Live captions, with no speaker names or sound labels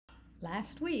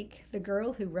Last week, The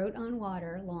Girl Who Wrote on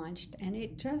Water launched, and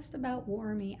it just about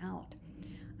wore me out.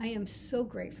 I am so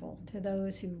grateful to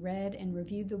those who read and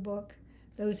reviewed the book,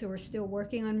 those who are still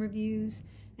working on reviews,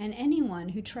 and anyone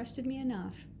who trusted me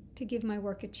enough to give my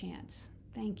work a chance.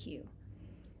 Thank you.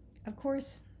 Of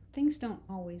course, things don't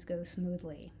always go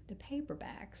smoothly. The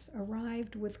paperbacks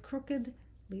arrived with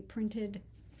crookedly printed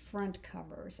front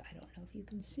covers. I don't know if you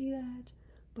can see that,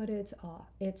 but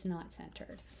it's not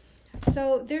centered.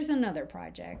 So there's another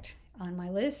project on my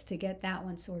list to get that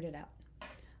one sorted out.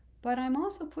 But I'm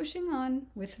also pushing on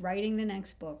with writing the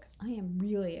next book. I am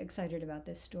really excited about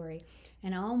this story,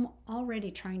 and I'm already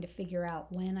trying to figure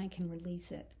out when I can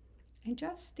release it. And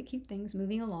just to keep things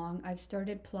moving along, I've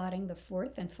started plotting the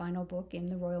fourth and final book in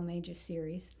the Royal Mages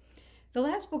series. The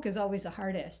last book is always the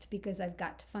hardest because I've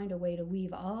got to find a way to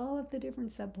weave all of the different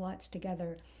subplots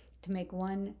together to make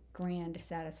one grand,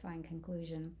 satisfying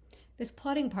conclusion. This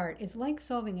plotting part is like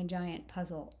solving a giant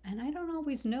puzzle, and I don't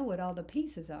always know what all the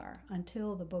pieces are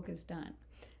until the book is done.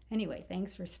 Anyway,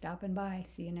 thanks for stopping by.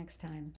 See you next time.